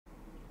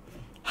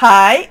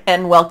Hi,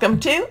 and welcome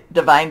to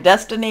Divine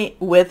Destiny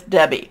with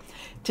Debbie.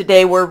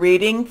 Today we're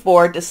reading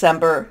for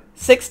December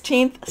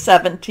 16th,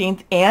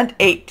 17th, and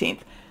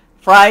 18th,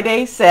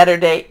 Friday,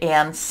 Saturday,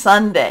 and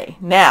Sunday.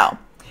 Now,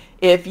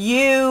 if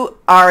you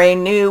are a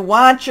new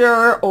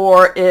watcher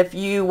or if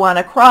you want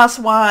to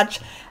cross-watch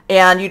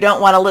and you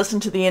don't want to listen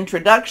to the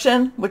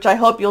introduction, which I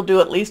hope you'll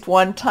do at least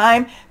one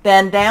time,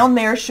 then down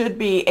there should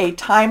be a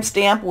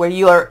timestamp where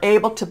you are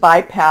able to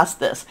bypass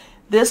this.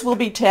 This will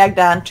be tagged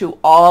on to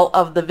all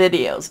of the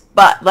videos.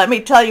 But let me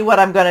tell you what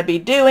I'm going to be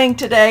doing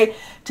today.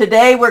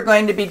 Today we're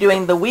going to be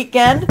doing the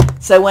weekend.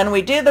 So when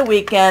we do the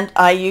weekend,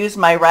 I use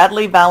my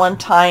Radley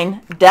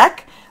Valentine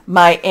deck,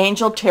 my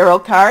Angel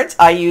Tarot cards.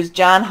 I use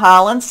John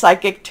Holland's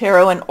Psychic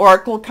Tarot and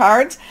Oracle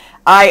cards.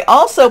 I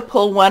also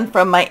pull one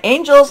from my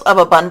Angels of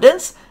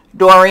Abundance,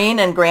 Doreen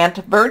and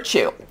Grant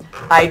Virtue.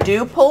 I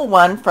do pull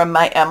one from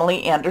my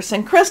Emily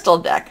Anderson Crystal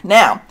deck.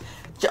 Now,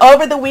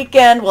 over the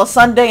weekend, well,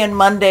 Sunday and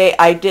Monday,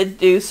 I did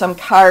do some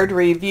card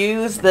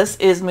reviews. This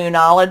is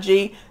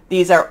Moonology.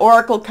 These are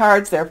Oracle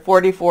cards. They're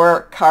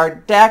 44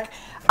 card deck.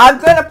 I'm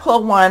going to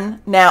pull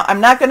one. Now, I'm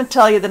not going to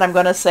tell you that I'm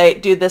going to say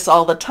do this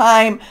all the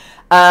time.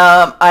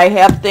 I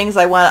have things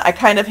I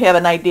kind of have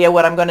an idea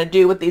what I'm going to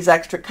do with these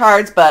extra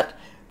cards, but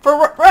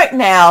for right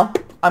now,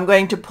 I'm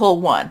going to pull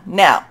one.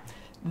 Now,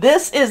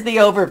 this is the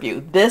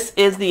overview. This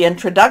is the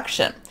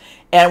introduction.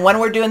 And when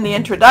we're doing the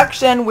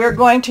introduction, we're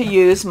going to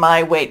use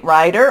my Waite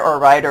Rider or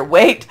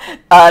Rider-Waite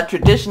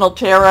traditional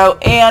tarot,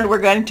 and we're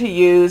going to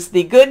use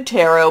the Good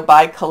Tarot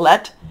by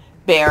Colette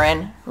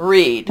Baron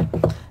Reed.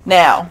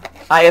 Now,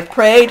 I have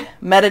prayed,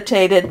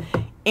 meditated,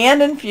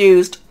 and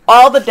infused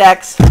all the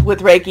decks with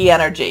Reiki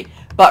energy.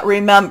 But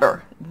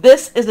remember,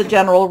 this is a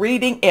general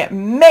reading. It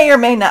may or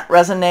may not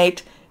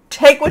resonate.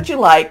 Take what you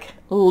like,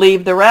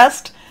 leave the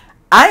rest.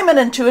 I'm an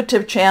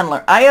intuitive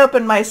channeler. I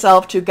open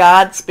myself to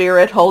God,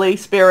 Spirit, Holy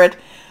Spirit,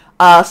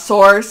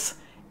 Source,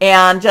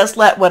 and just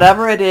let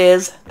whatever it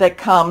is that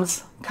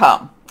comes,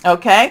 come.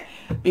 Okay?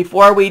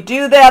 Before we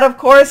do that, of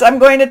course, I'm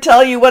going to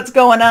tell you what's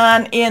going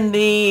on in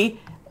the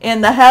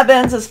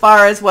heavens as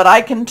far as what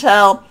I can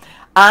tell.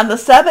 On the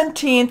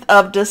 17th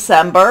of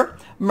December,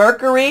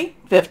 Mercury,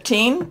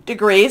 15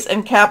 degrees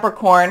in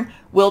Capricorn,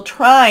 will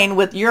trine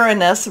with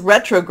Uranus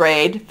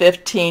retrograde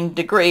 15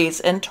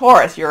 degrees in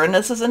Taurus.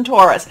 Uranus is in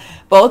Taurus.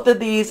 Both of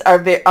these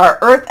are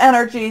earth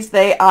energies.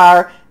 They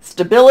are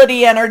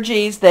stability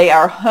energies. They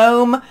are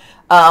home,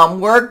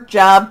 work,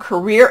 job,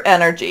 career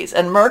energies.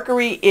 And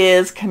Mercury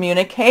is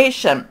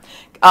communication.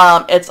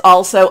 It's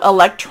also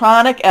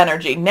electronic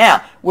energy.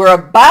 Now, we're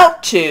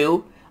about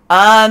to,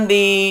 on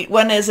the,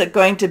 when is it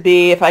going to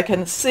be, if I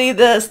can see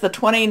this, the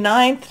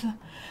 29th,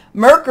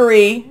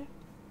 Mercury,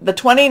 the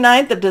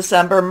 29th of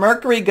December,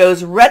 Mercury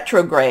goes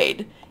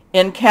retrograde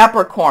in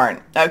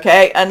Capricorn,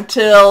 okay,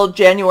 until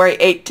January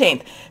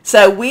 18th.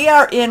 So we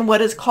are in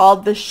what is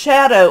called the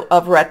shadow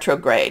of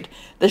retrograde,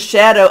 the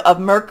shadow of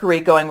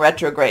Mercury going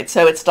retrograde.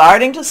 So it's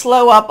starting to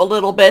slow up a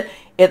little bit.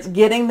 It's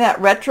getting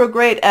that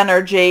retrograde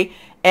energy,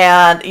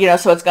 and,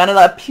 so it's going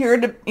to appear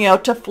to,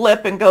 to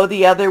flip and go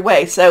the other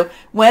way. So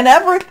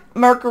whenever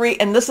Mercury,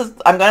 and this is,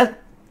 I'm going to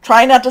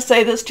try not to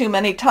say this too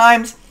many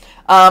times,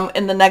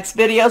 in the next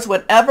videos,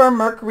 whenever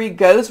Mercury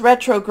goes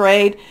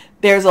retrograde,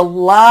 there's a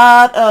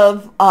lot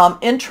of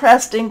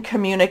interesting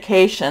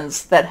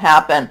communications that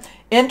happen,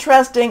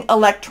 interesting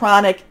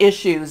electronic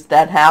issues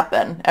that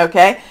happen,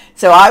 okay?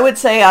 So I would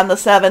say on the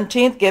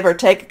 17th, give or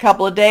take a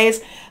couple of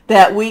days,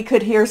 that we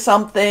could hear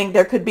something,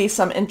 there could be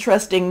some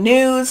interesting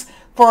news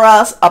for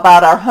us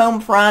about our home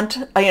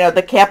front,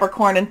 the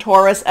Capricorn and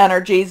Taurus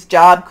energies,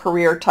 job,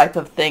 career type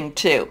of thing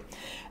too.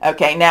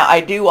 Okay, now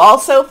I do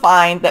also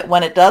find that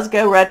when it does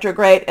go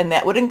retrograde, and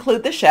that would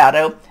include the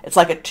shadow, it's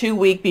like a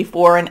 2-week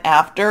before and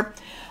after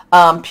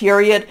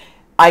period,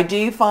 I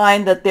do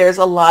find that there's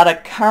a lot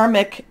of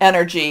karmic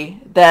energy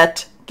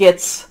that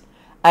gets,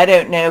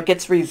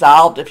 gets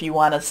resolved, if you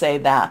want to say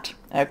that,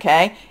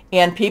 okay?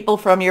 And people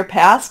from your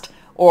past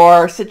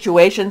or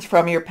situations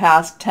from your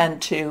past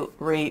tend to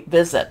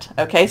revisit,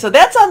 okay? So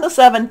that's on the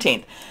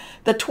 17th.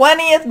 The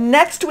 20th,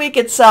 next week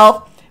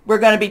itself, we're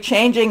going to be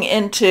changing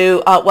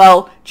into,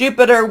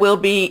 Jupiter will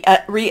be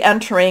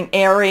re-entering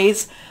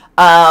Aries.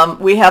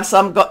 We have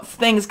some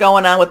things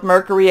going on with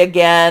Mercury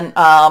again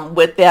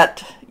with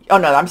that. Oh,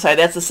 no, I'm sorry,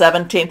 that's the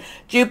 17th.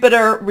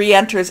 Jupiter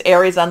re-enters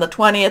Aries on the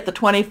 20th. The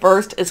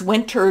 21st is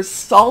winter's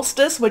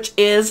solstice, which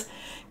is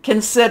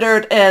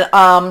considered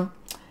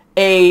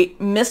a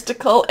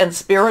mystical and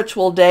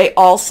spiritual day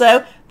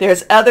also.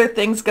 There's other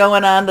things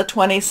going on the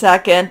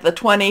 22nd. The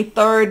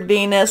 23rd,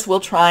 Venus will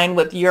trine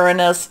with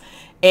Uranus.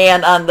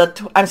 And on the,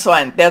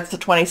 that's the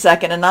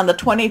 22nd. And on the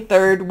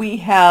 23rd, we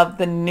have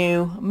the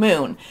new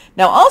moon.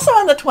 Now, also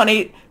on the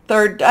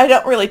 23rd, I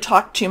don't really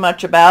talk too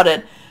much about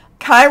it.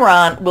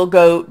 Chiron will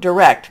go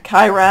direct.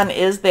 Chiron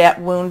is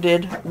that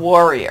wounded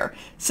warrior.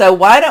 So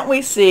why don't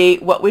we see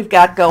what we've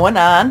got going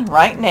on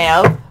right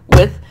now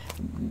with,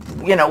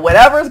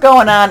 whatever's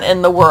going on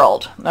in the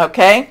world,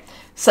 okay?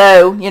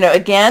 So,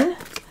 again,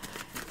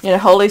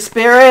 Holy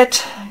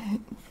Spirit,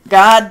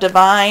 God,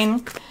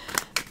 Divine,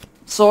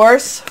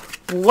 Source,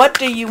 what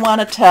do you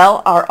want to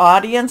tell our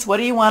audience? What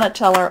do you want to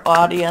tell our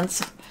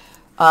audience?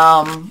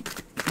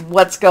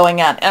 What's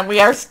going on? And we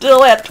are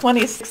still at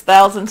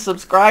 26,000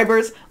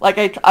 subscribers.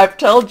 Like I've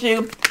told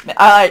you,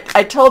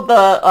 I told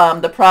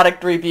the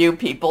product review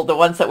people, the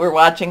ones that were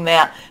watching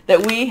that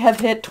we have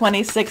hit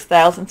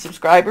 26,000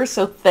 subscribers.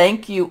 So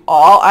thank you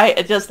all.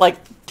 It just like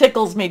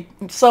tickles me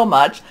so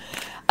much.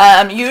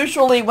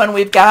 Usually when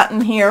we've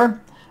gotten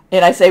here,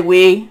 and I say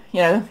we,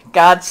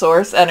 God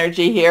source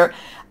energy here,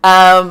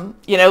 because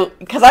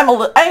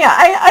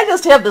I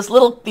just have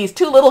these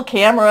two little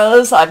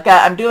cameras.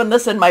 I'm doing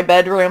this in my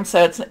bedroom,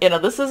 so it's,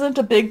 this isn't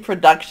a big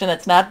production.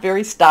 It's not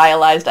very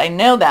stylized. I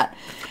know that.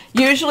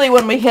 Usually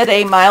when we hit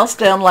a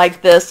milestone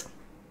like this,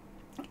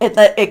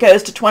 it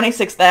goes to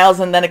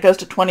 26,000, then it goes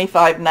to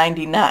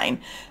 25.99.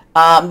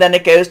 Then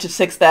it goes to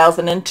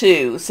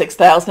 6,002,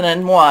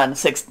 6,001,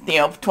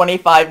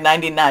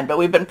 25.99. But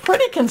we've been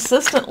pretty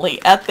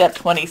consistently at that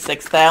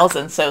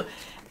 26,000. So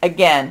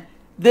again,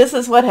 this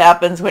is what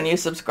happens when you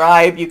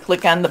subscribe, you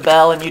click on the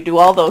bell, and you do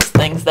all those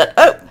things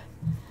that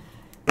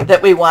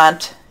we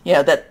want,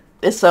 that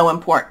is so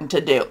important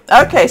to do.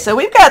 Okay, so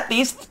we've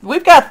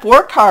got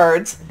 4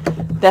 cards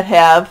that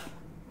have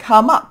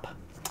come up,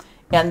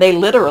 and they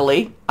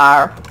literally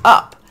are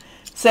up.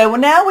 So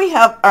now we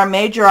have our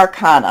major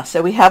arcana.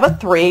 So we have a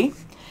 3,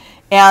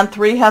 and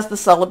 3 has the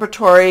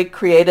celebratory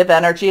creative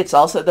energy. It's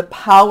also the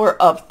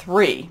power of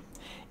 3.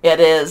 It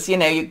is,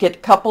 you get a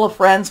couple of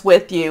friends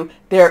with you.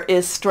 There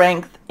is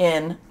strength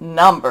in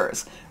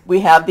numbers. We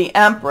have the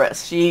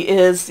Empress. She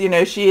is,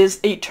 she is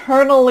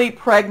eternally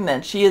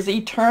pregnant. She is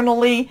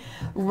eternally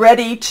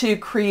ready to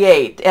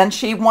create, and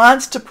she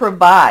wants to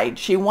provide.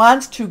 She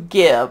wants to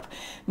give.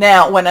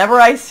 Now,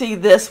 whenever I see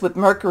this with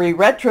Mercury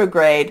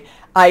retrograde,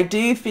 I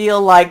do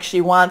feel like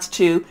she wants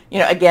to,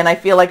 again, I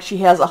feel like she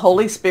has a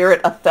Holy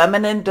Spirit, a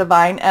feminine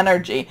divine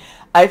energy.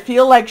 I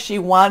feel like she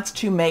wants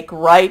to make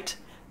right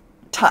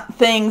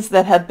things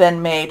that have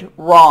been made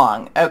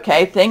wrong,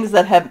 okay? Things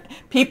that have,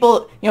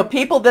 people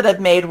that have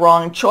made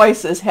wrong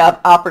choices have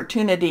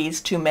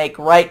opportunities to make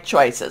right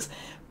choices.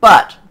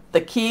 But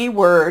the key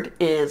word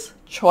is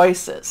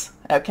choices,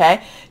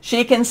 okay?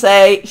 She can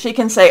say,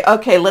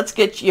 okay, let's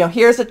get,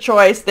 here's a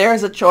choice,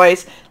 there's a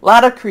choice, a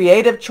lot of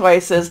creative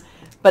choices.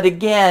 But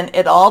again,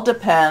 it all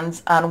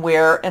depends on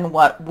where and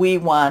what we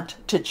want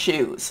to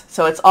choose.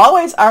 So it's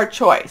always our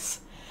choice.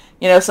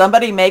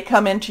 Somebody may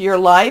come into your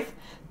life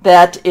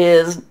that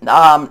is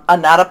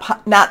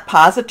not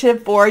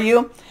positive for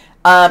you,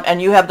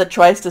 and you have the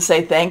choice to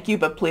say thank you,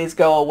 but please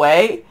go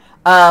away,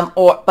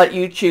 but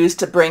you choose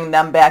to bring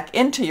them back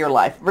into your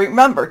life.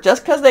 Remember,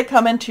 just because they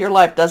come into your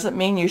life doesn't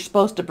mean you're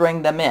supposed to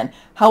bring them in.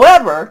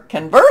 However,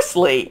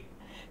 conversely,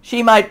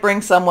 she might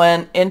bring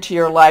someone into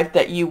your life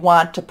that you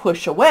want to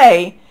push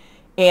away,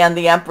 and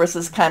the Empress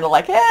is kind of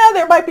like,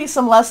 there might be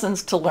some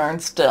lessons to learn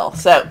still.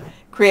 So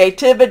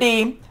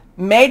creativity,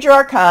 major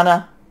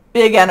arcana,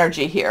 big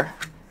energy here.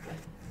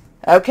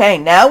 Okay,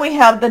 now we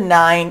have the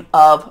 9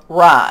 of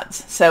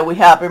Rods. So we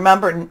have,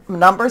 remember,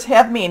 numbers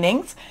have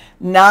meanings.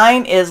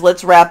 9 is,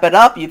 let's wrap it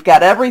up. You've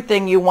got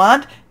everything you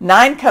want.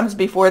 9 comes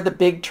before the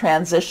big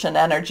transition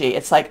energy.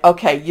 It's like,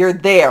 okay, you're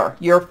there.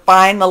 You're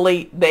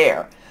finally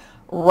there.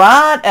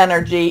 Rod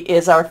energy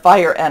is our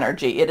fire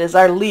energy. It is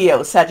our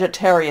Leo,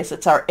 Sagittarius.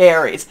 It's our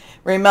Aries.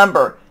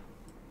 Remember,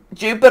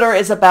 Jupiter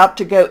is about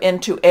to go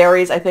into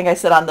Aries. I think I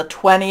said on the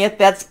 20th.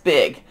 That's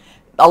big.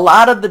 A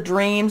lot of the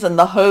dreams and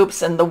the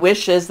hopes and the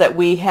wishes that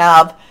we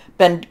have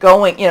been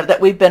going,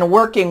 that we've been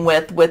working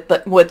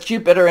with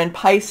Jupiter in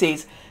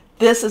Pisces,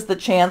 this is the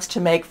chance to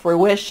make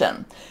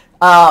fruition.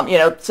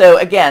 So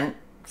again,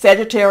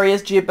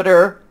 Sagittarius,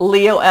 Jupiter,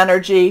 Leo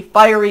energy,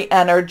 fiery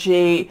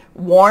energy,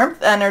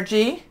 warmth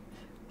energy.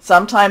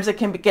 Sometimes it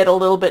can get a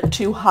little bit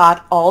too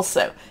hot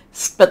also.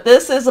 But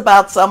this is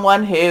about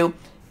someone who,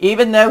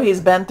 even though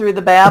he's been through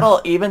the battle,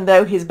 even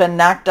though he's been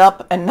knocked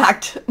up and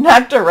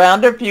knocked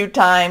around a few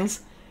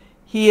times,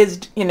 he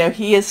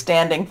is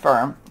standing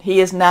firm.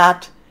 He is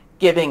not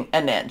giving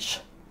an inch.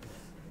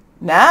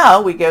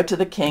 Now we go to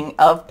the King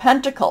of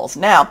Pentacles.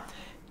 Now,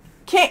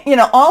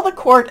 all the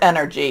court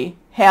energy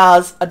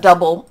has a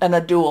double and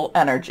a dual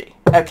energy,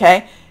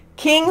 okay?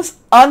 King's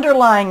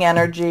underlying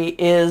energy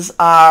is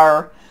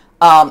our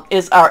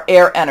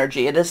air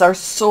energy. It is our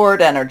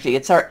sword energy.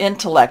 It's our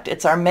intellect.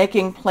 It's our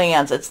making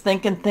plans. It's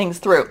thinking things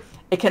through.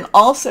 It can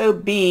also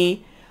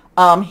be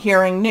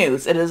hearing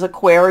news. It is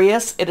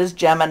Aquarius, it is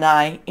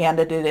Gemini, and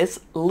it is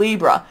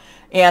Libra.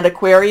 And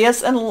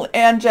Aquarius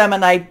and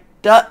Gemini,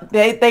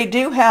 they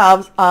do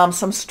have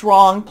some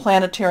strong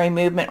planetary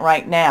movement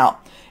right now.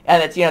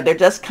 And it's, they're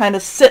just kind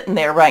of sitting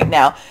there right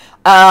now.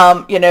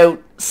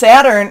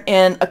 Saturn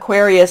in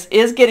Aquarius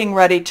is getting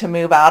ready to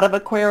move out of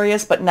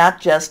Aquarius, but not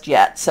just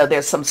yet. So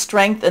there's some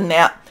strength in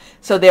that.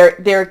 So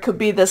there could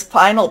be this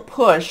final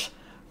push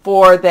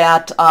for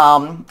that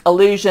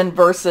illusion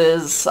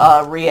versus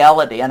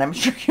reality. And I'm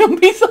sure you'll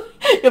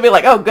be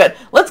like, oh, good,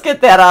 let's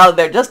get that out of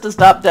there just to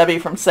stop Debbie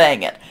from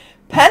saying it.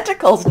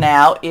 Pentacles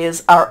now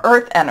is our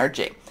earth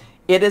energy.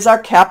 It is our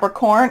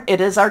Capricorn,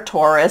 it is our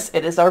Taurus,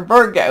 it is our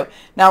Virgo.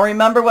 Now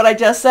remember what I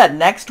just said.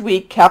 Next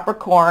week,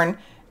 Capricorn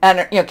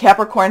and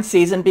Capricorn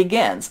season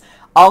begins.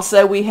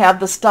 Also, we have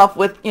the stuff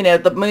with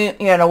the moon.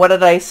 What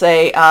did I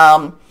say?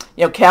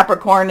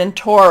 Capricorn and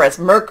Taurus,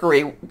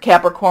 Mercury,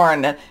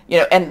 Capricorn,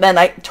 and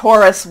then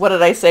Taurus. What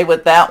did I say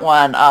with that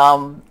one?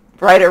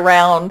 Right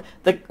around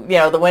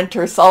the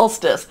winter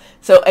solstice.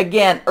 So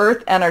again,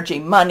 Earth energy,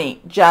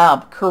 money,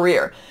 job,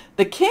 career.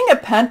 The King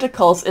of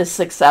Pentacles is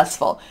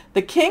successful.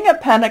 The King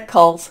of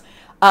Pentacles,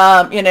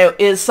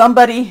 is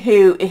somebody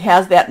who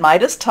has that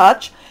Midas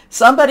touch,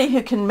 somebody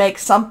who can make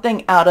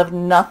something out of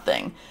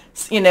nothing.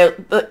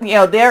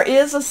 There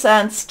is a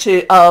sense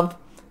of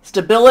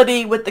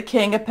stability with the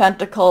King of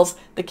Pentacles.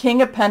 The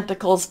King of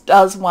Pentacles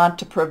does want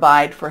to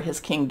provide for his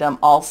kingdom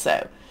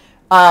also.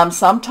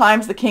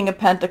 Sometimes the King of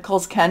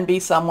Pentacles can be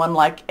someone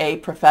like a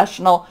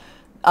professional,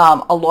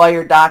 a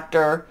lawyer,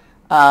 doctor.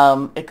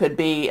 It could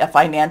be a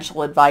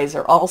financial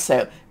advisor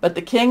also. But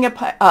the King of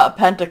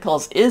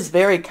Pentacles is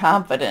very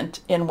confident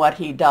in what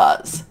he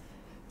does.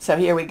 So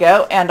here we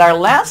go. And our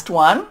last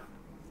one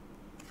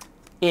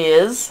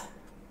is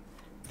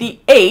the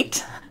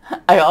 8.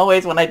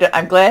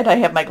 I'm glad I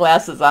have my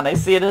glasses on. I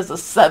see it as a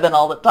 7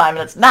 all the time,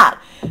 and it's not.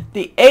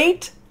 The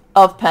 8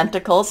 of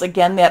Pentacles,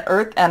 again, that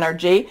Earth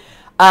energy.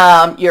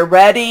 You're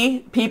ready.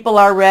 People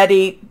are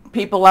ready.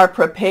 People are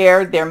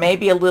prepared. There may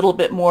be a little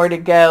bit more to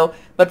go,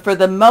 but for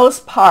the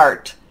most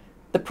part,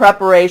 the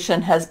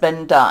preparation has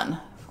been done,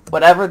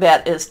 whatever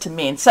that is to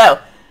mean. So,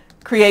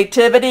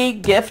 creativity,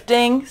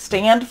 gifting,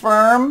 stand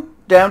firm.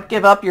 Don't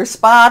give up your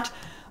spot.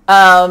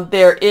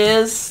 There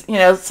is,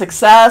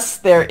 success.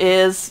 There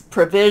is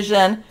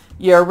provision.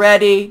 You're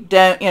ready.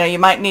 You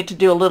might need to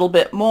do a little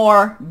bit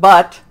more,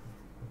 but,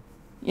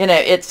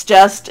 it's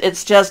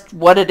just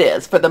what it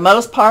is. For the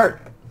most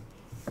part,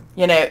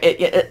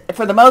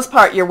 for the most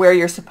part, you're where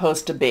you're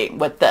supposed to be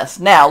with this.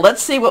 Now,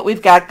 let's see what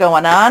we've got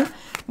going on.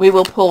 We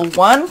will pull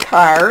one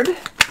card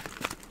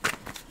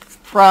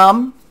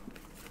from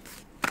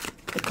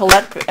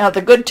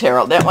the Good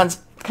Tarot. That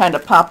one's kind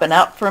of popping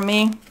out for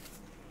me.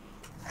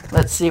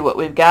 Let's see what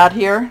we've got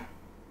here.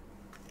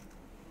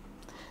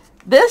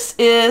 This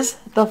is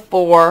the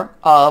 4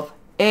 of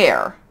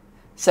Air.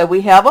 So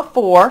we have a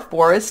 4.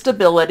 4 is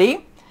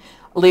stability,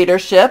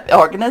 leadership,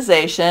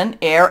 organization.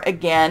 Air,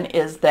 again,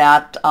 is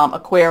that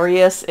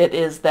Aquarius. It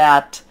is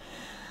that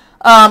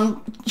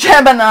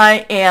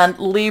Gemini and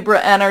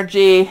Libra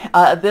energy.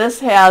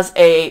 This has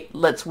a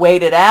let's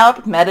wait it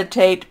out,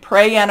 meditate,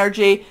 pray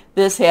energy.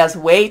 This has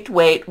wait,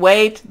 wait,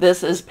 wait.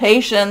 This is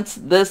patience.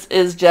 This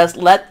is just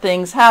let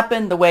things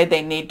happen the way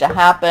they need to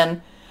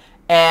happen.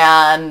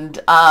 And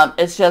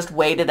it's just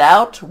wait it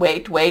out,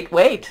 wait, wait,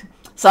 wait.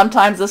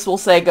 Sometimes this will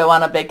say go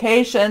on a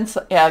vacation.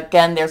 So,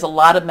 again, there's a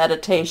lot of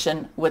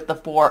meditation with the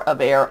 4 of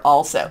Air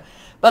also.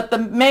 But the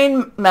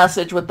main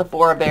message with the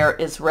 4 of Air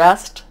is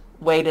rest,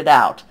 wait it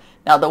out.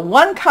 Now, the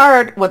one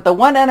card with the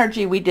one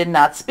energy we did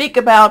not speak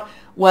about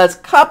was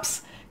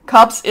Cups.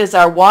 Cups is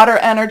our water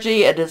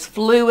energy. It is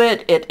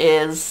fluid. It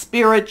is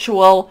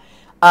spiritual.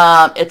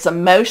 It's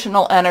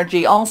emotional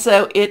energy.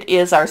 Also, it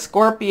is our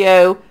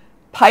Scorpio,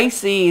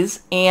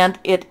 Pisces, and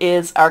it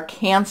is our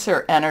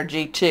Cancer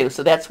energy too.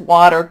 So that's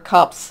water,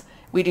 Cups.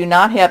 We do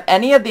not have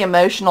any of the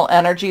emotional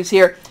energies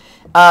here.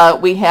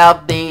 We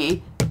have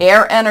the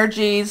air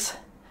energies.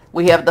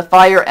 We have the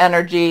fire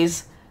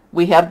energies.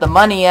 We have the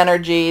money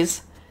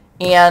energies.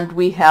 And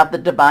we have the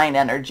divine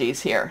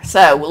energies here.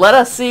 So let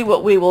us see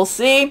what we will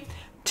see.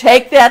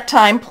 Take that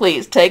time,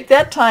 please. Take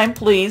that time,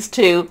 please,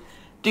 to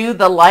do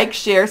the like,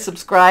 share,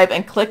 subscribe,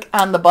 and click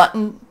on the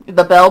button,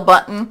 the bell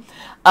button,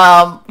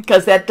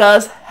 because that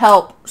does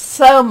help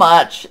so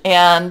much.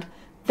 And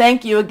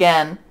thank you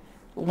again.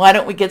 Why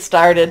don't we get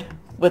started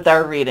with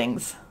our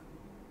readings?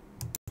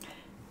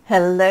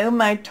 Hello,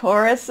 my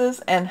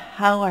Tauruses, and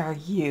how are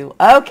you?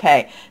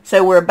 Okay,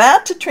 so we're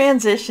about to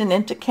transition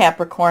into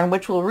Capricorn,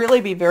 which will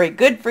really be very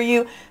good for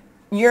you.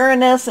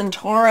 Uranus and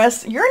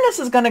Taurus. Uranus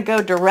is going to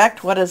go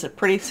direct, what is it,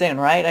 pretty soon,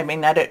 right? I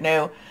mean, I don't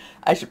know.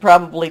 I should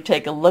probably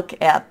take a look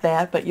at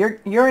that, but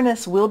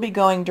Uranus will be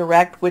going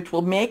direct, which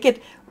will make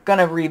it going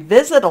to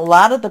revisit a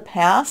lot of the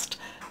past,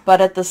 but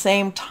at the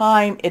same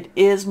time, it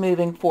is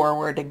moving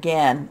forward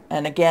again.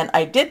 And again,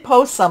 I did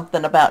post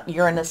something about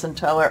Uranus and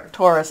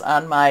Taurus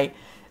on my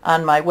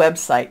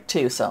website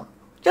too, so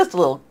just a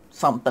little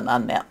something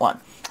on that one.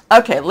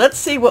 Okay, let's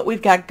see what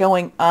we've got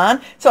going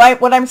on. So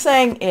what I'm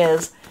saying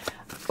is,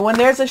 when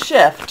there's a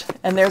shift,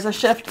 and there's a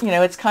shift,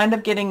 it's kind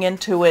of getting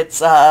into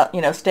its,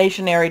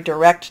 stationary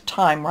direct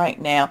time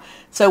right now.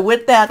 So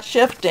with that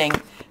shifting,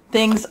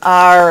 things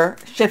are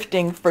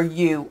shifting for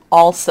you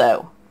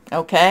also,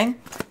 okay?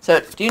 So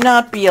do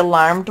not be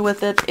alarmed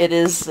with it. It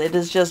is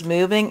just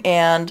moving,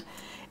 and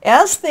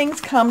as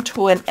things come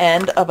to an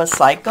end of a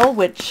cycle,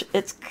 which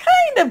it's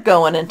kind of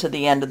going into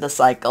the end of the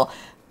cycle,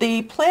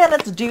 the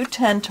planets do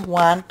tend to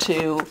want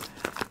to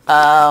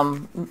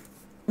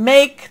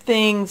make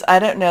things,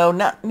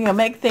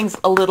 make things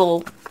a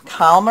little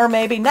calmer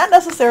maybe. Not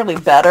necessarily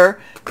better,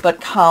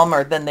 but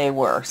calmer than they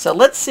were. So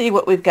let's see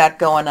what we've got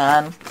going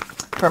on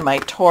for my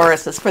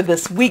Tauruses for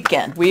this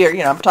weekend. We are,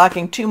 I'm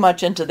talking too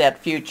much into that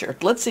future.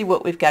 Let's see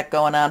what we've got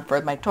going on for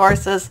my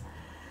Tauruses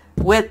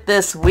with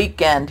this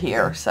weekend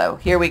here. So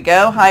here we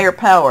go. Higher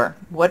power.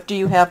 What do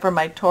you have for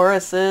my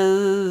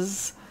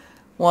Tauruses?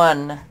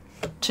 1,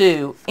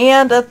 2,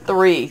 and a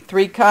 3.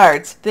 3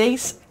 cards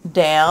face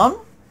down.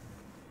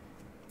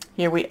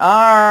 Here we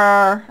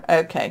are.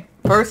 Okay.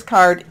 First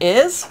card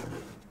is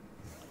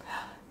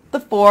the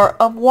 4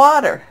 of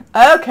water.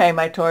 Okay,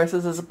 my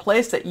Tauruses, is a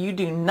place that you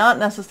do not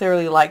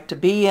necessarily like to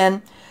be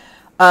in.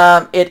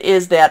 It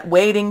is that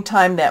waiting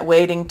time, that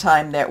waiting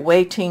time, that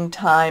waiting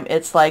time.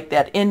 It's like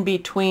that in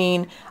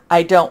between.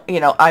 I don't,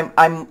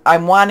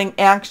 I'm wanting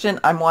action,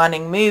 I'm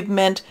wanting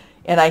movement,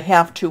 and I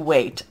have to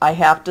wait. I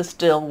have to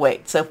still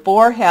wait. So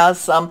 4 has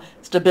some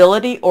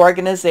stability,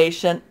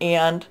 organization,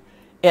 and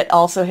it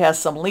also has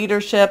some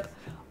leadership.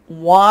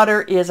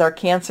 Water is our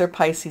Cancer,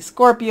 Pisces,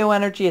 Scorpio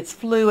energy. It's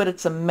fluid,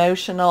 it's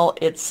emotional,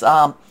 it's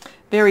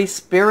very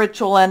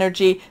spiritual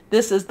energy.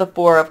 This is the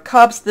 4 of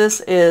Cups.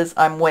 This is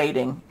I'm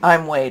waiting,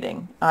 I'm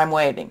waiting, I'm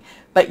waiting.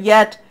 But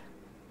yet,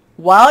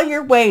 while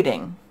you're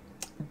waiting,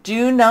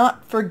 do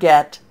not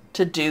forget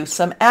to do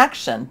some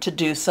action, to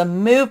do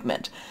some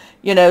movement.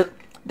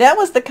 That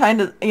was the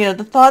kind of,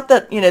 the thought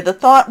that, the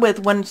thought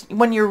with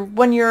when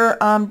you're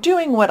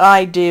doing what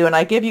I do, and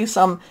I give you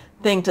some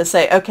thing to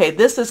say, okay,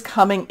 this is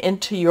coming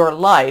into your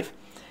life.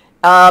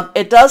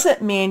 It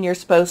doesn't mean you're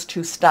supposed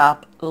to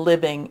stop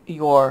living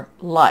your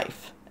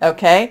life,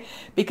 okay?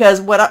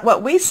 Because what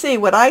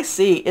I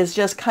see is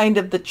just kind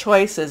of the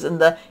choices and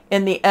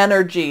the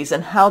energies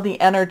and how the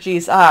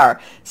energies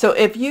are. So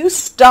if you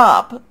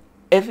stop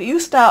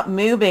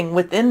moving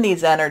within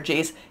these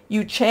energies,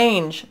 you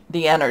change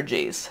the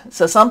energies.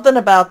 So something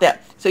about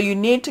that. So you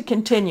need to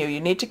continue. You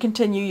need to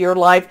continue your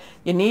life.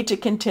 You need to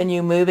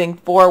continue moving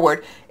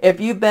forward. If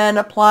you've been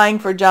applying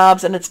for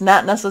jobs and it's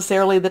not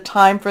necessarily the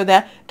time for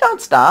that, don't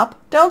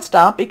stop. Don't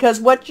stop, because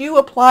what you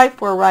apply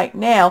for right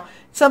now,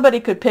 somebody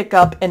could pick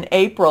up in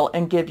April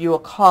and give you a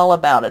call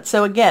about it.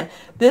 So again,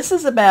 this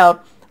is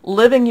about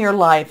living your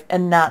life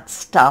and not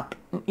stop.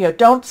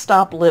 Don't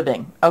stop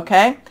living,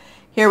 okay?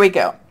 Here we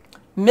go.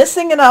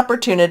 Missing an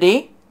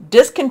opportunity,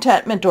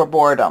 discontentment, or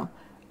boredom.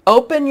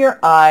 Open your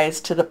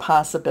eyes to the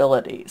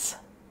possibilities.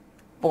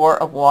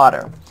 4 of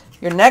water.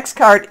 Your next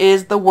card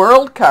is the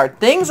World card.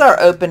 Things are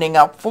opening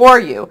up for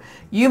you.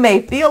 You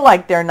may feel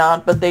like they're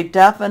not, but they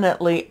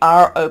definitely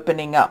are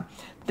opening up.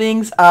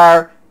 Things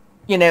are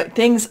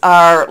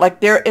like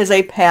there is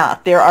a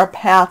path. There are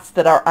paths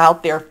that are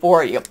out there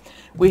for you.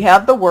 We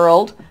have the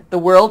World. The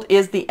World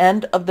is the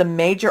end of the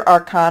major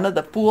arcana.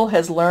 The Fool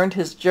has learned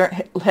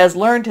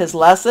his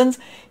lessons.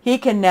 He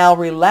can now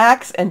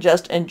relax and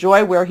just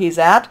enjoy where he's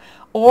at,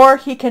 or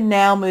he can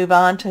now move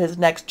on to his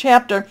next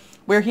chapter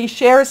where he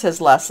shares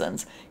his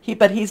lessons.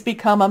 But he's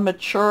become a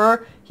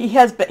mature. He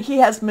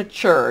has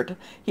matured.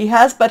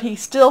 But he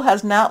still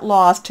has not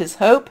lost his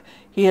hope.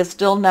 He has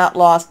still not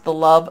lost the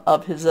love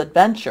of his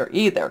adventure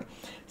either.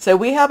 So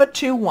we have a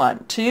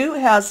 2-1. 2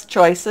 has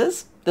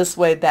choices, this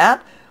way,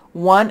 that.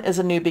 1 is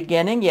a new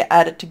beginning. You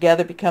add it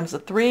together, becomes a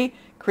 3.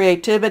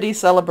 Creativity,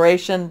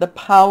 celebration, the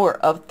power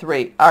of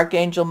 3.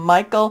 Archangel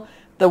Michael,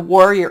 the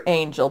warrior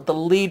angel, the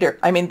leader.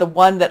 the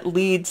one that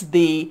leads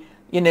the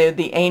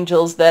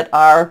angels that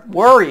are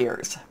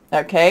warriors.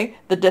 Okay?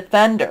 The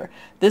defender.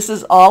 This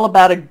is all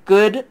about a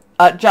good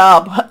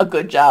job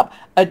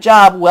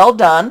well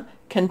done,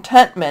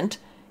 contentment,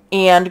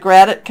 and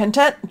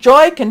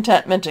joy,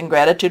 contentment, and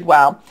gratitude.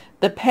 Wow.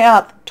 The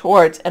path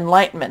towards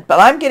enlightenment. But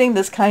I'm getting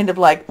this kind of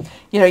like,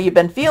 you've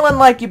been feeling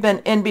like you've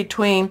been in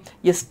between.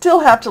 You still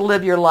have to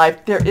live your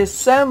life. There is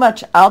so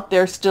much out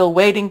there still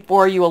waiting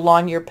for you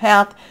along your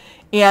path,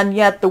 and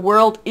yet the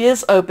world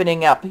is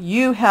opening up.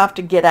 You have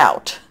to get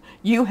out.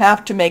 You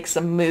have to make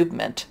some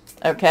movement.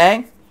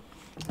 Okay?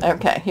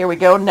 Okay, here we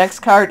go. Next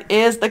card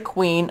is the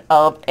Queen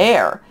of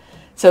Air.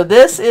 So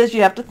this is,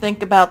 you have to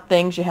think about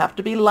things. You have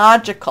to be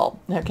logical,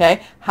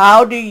 okay?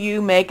 How do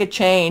you make a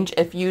change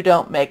if you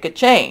don't make a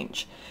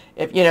change?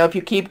 If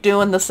you keep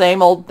doing the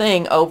same old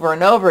thing over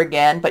and over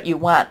again, but you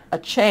want a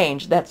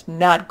change, that's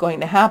not going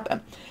to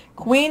happen.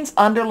 Queen's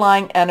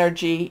underlying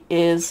energy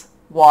is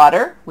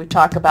water. We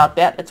talk about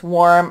that. It's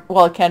warm.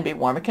 Well, it can be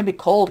warm. It can be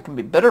cold. It can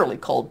be bitterly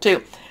cold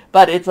too.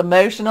 But it's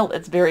emotional.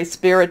 It's very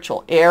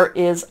spiritual. Air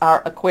is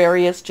our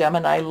Aquarius,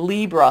 Gemini,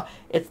 Libra.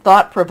 It's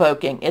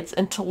thought-provoking. It's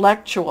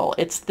intellectual.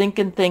 It's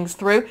thinking things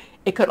through.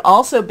 It could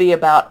also be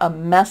about a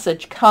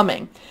message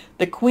coming.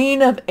 The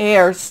Queen of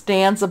Air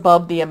stands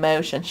above the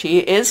emotion.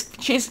 She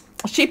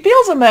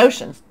feels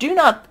emotions. Do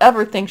not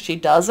ever think she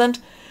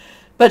doesn't.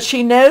 But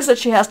she knows that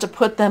she has to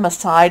put them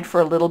aside for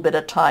a little bit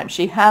of time.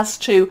 She has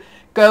to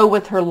go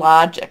with her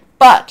logic.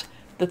 But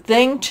the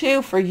thing,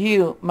 too, for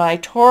you, my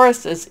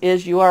Tauruses,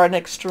 is you are an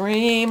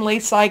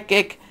extremely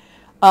psychic,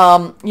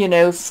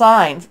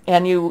 sign,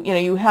 and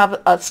you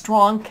have a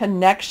strong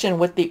connection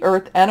with the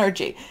earth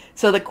energy.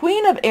 So the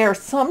Queen of Air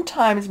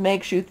sometimes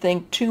makes you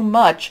think too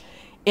much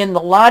in the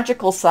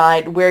logical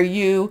side, where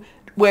you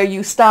where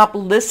you stop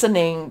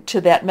listening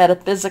to that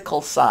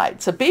metaphysical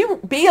side. So you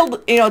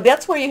know,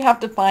 that's where you have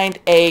to find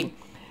a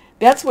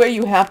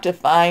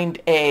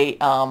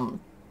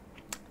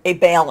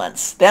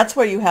balance. That's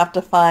where you have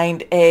to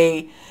find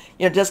you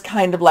know, just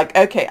kind of like,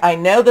 okay, I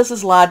know this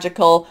is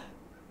logical,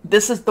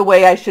 this is the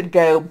way I should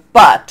go,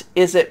 but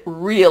is it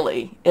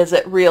really? Is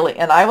it really?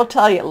 And I will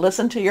tell you,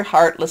 listen to your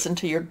heart, listen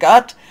to your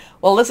gut.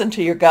 Well, listen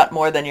to your gut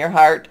more than your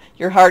heart.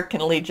 Your heart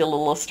can lead you a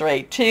little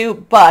astray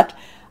too, but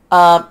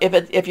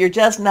if you're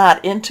just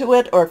not into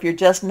it, or if you're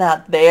just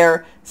not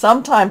there,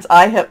 sometimes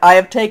I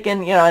have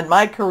taken, you know, in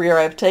my career,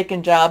 I've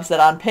taken jobs that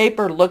on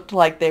paper looked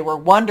like they were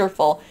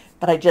wonderful,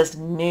 but I just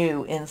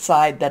knew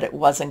inside that it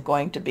wasn't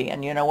going to be.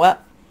 And you know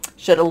what?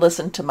 Should have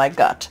listened to my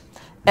gut.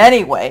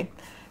 Anyway,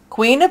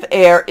 Queen of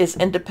Air is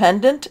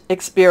independent,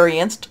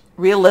 experienced,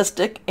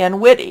 realistic, and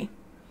witty.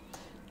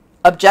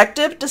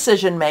 Objective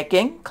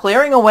decision-making,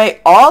 clearing away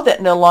all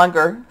that no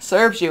longer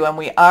serves you, and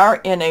we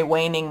are in a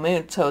waning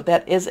moon, so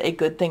that is a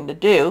good thing to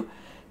do.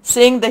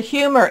 Seeing the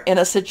humor in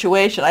a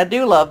situation, I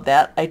do love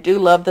that. I do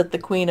love that the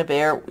Queen of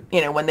Air,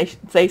 you know, when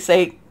they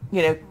say,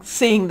 you know,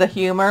 seeing the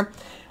humor,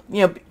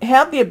 you know,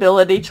 have the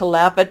ability to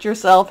laugh at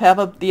yourself,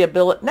 have the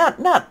ability,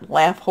 not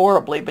laugh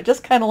horribly, but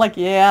just kind of like,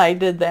 yeah, I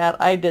did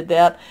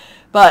that.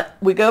 But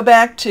we go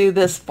back to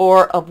this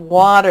Four of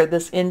Water,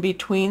 this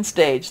in-between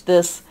stage,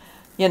 this,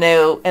 you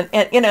know,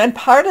 and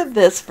part of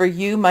this for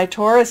you, my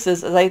Taurus,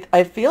 is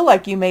I feel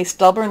like you may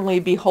stubbornly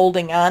be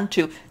holding on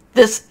to,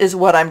 this is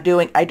what I'm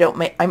doing.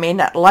 I may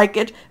not like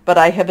it, but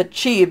I have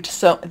achieved,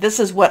 so this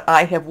is what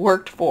I have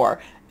worked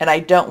for, and I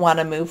don't want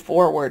to move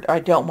forward, or I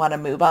don't want to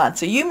move on.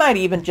 So you might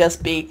even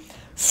just be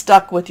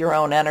stuck with your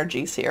own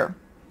energies here.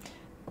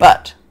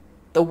 But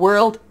the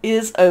world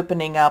is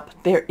opening up.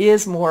 There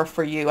is more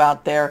for you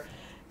out there.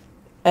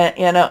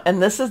 You know,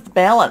 and this is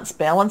balance,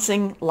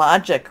 balancing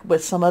logic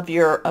with some of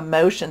your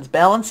emotions,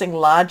 balancing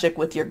logic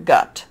with your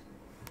gut.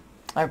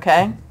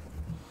 Okay?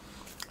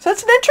 So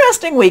it's an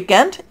interesting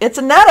weekend.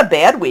 It's not a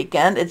bad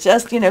weekend. It's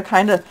just, you know,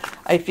 kind of,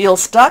 I feel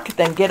stuck,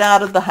 then get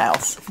out of the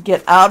house.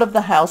 Get out of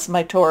the house,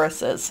 my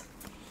Tauruses.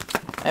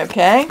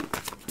 Okay?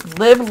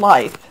 Live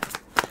life.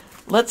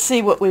 Let's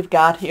see what we've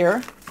got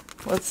here.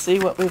 Let's see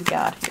what we've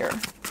got here.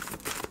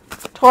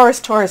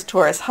 Taurus, Taurus,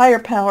 Taurus, higher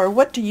power,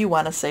 what do you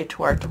want to say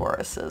to our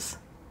Tauruses?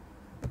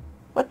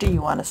 What do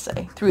you want to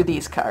say through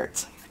these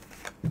cards?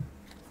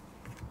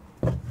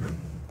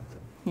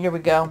 Here we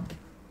go.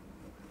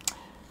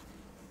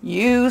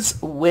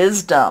 Use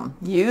wisdom.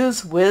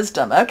 Use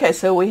wisdom. Okay,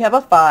 so we have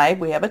a 5.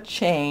 We have a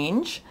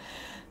change.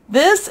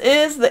 This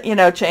is the, you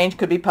know, change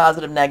could be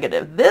positive,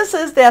 negative. This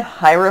is that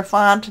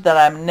Hierophant that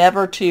I'm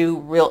never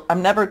too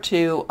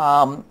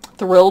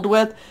thrilled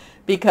with,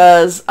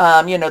 because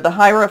you know, the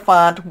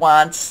Hierophant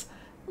wants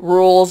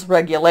rules,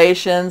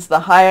 regulations. The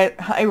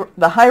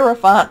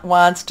Hierophant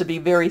wants to be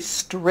very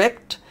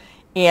strict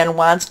and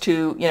wants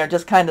to, you know,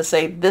 just kind of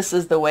say, this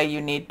is the way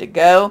you need to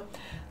go.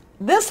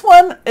 This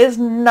one is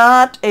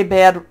not a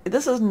bad,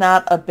 this is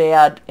not a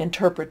bad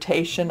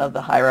interpretation of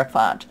the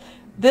Hierophant.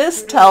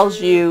 This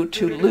tells you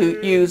to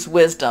use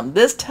wisdom.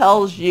 This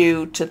tells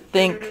you to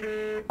think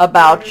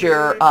about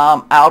your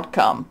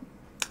outcome.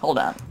 Hold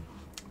on.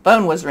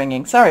 Phone was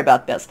ringing. Sorry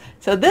about this.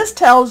 So this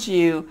tells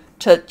you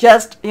to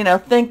just, you know,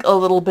 think a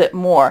little bit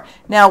more.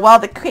 Now, while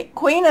the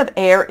Queen of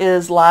Air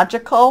is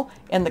logical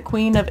and the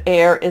Queen of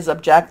Air is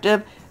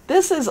objective,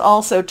 this is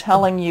also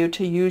telling you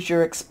to use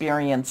your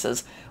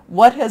experiences.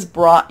 What has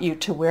brought you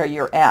to where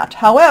you're at?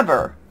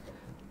 However,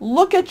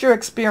 look at your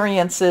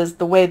experiences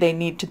the way they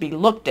need to be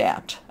looked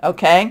at,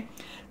 okay?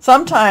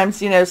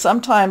 Sometimes, you know,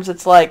 sometimes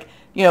it's like,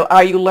 you know,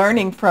 are you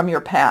learning from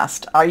your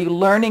past? Are you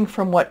learning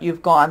from what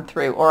you've gone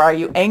through? Or are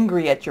you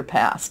angry at your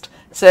past?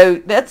 So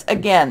that's,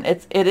 again,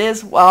 it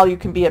is, while you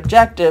can be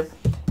objective,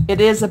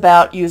 it is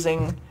about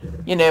using,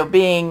 you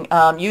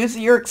know, use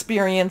your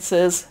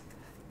experiences,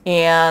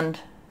 and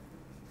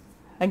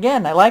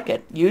again, I like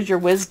it. Use your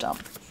wisdom.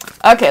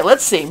 Okay,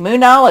 let's see.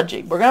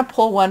 Moonology. We're going to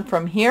pull one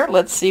from here.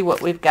 Let's see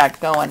what we've got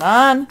going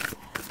on.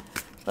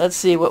 Let's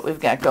see what we've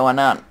got going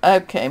on.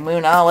 Okay,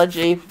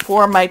 Moonology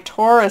for my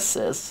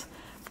Tauruses.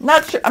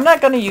 Not sure. I'm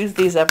not going to use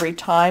these every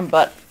time,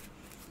 but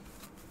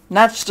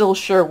not still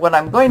sure what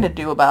I'm going to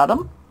do about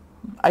them.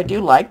 I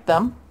do like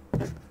them.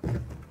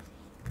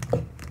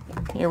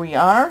 Here we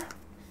are.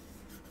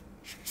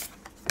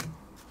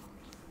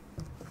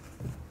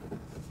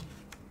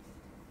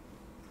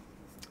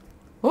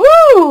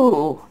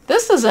 Ooh,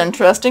 this is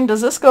interesting.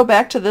 Does this go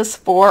back to this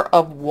Four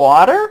of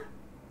Water?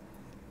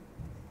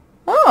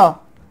 Oh,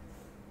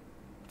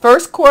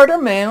 first quarter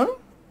moon.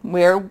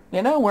 We're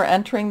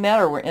entering that,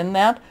 or we're in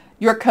that.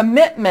 Your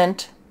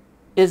commitment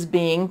is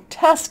being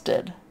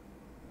tested.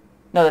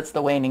 No, that's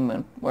the waning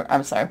moon.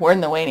 I'm sorry, we're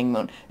in the waning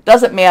moon. It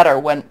doesn't matter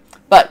when,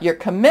 but your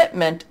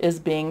commitment is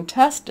being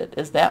tested.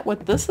 Is that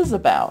what this is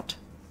about?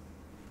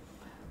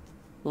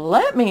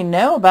 Let me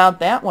know about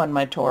that one,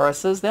 my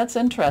Tauruses. That's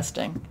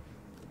interesting.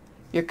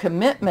 Your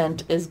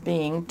commitment is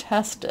being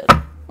tested.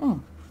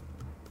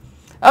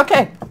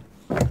 Okay,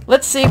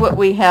 let's see what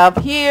we have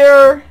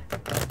here.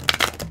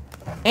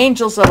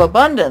 Angels of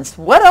Abundance.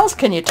 What else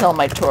can you tell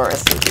my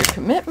Tauruses? Your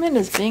commitment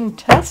is being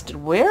tested.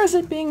 Where is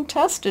it being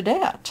tested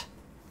at?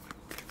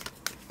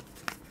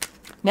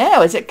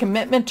 Now, is it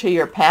commitment to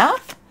your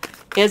path?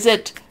 Is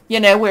it,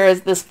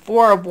 whereas this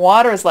Four of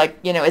Water is like,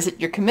 is it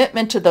your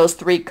commitment to those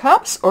 3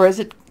 cups, or is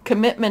it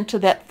commitment to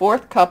that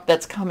 4th cup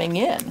that's coming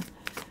in,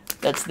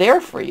 that's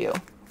there for you?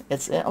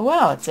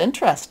 Wow, it's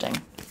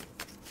interesting.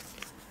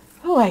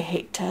 Oh, I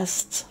hate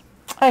tests.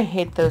 I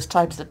hate those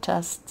types of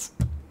tests.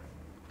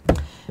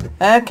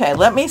 Okay,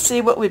 let me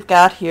see what we've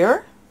got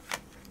here.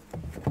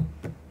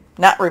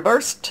 Not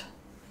reversed.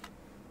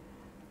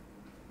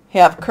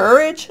 Have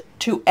courage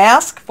to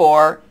ask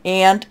for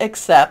and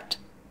accept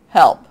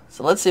help.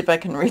 So let's see if I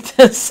can read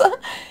this.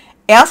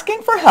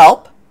 Asking for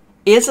help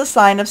is a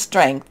sign of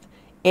strength,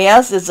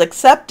 as is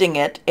accepting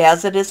it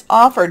as it is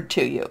offered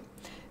to you.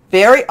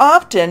 Very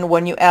often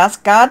when you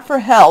ask God for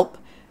help,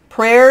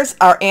 prayers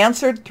are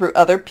answered through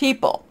other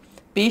people.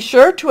 Be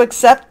sure to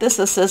accept this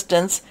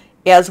assistance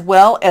as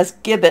well as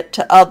give it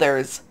to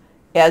others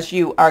as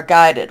you are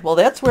guided. Well,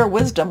 that's where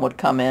wisdom would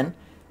come in.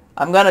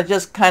 I'm going to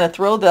just kind of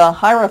throw the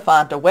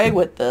Hierophant away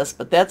with this,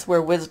 but that's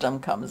where wisdom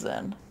comes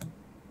in.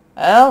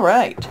 All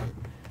right.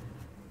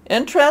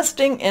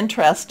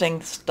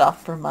 Interesting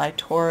stuff for my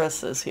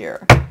Tauruses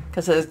here.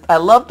 Because I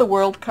love the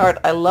World card.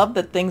 I love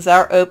that things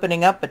are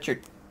opening up, but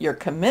your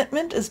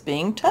commitment is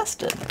being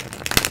tested.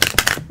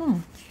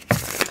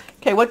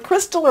 Okay, what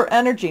crystal or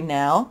energy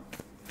now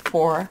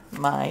for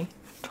my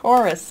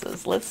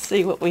Tauruses? Let's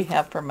see what we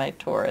have for my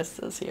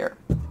Tauruses here.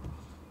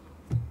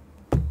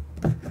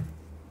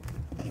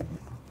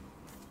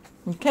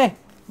 Okay,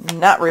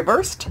 not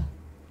reversed.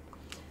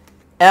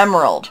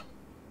 Emerald.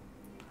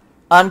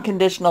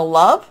 Unconditional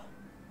love,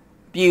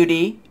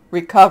 beauty,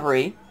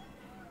 recovery,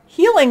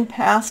 healing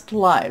past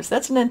lives.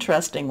 That's an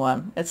interesting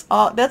one.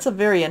 That's a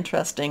very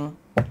interesting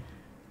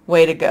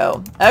way to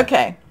go.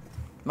 Okay,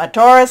 my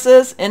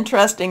Tauruses,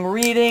 interesting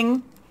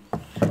reading.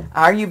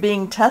 Are you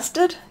being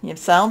tested?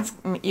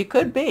 You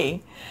could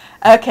be.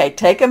 Okay,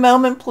 take a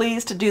moment,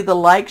 please, to do the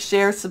like,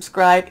 share,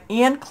 subscribe,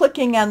 and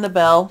clicking on the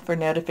bell for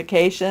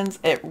notifications.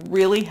 It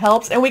really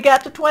helps. And we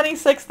got to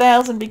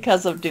 26,000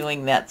 because of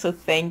doing that, so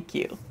thank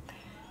you.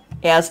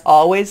 As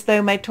always,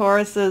 though, my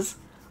Tauruses,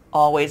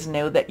 always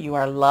know that you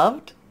are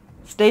loved,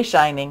 stay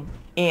shining,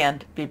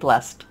 and be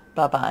blessed.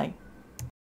 Bye-bye.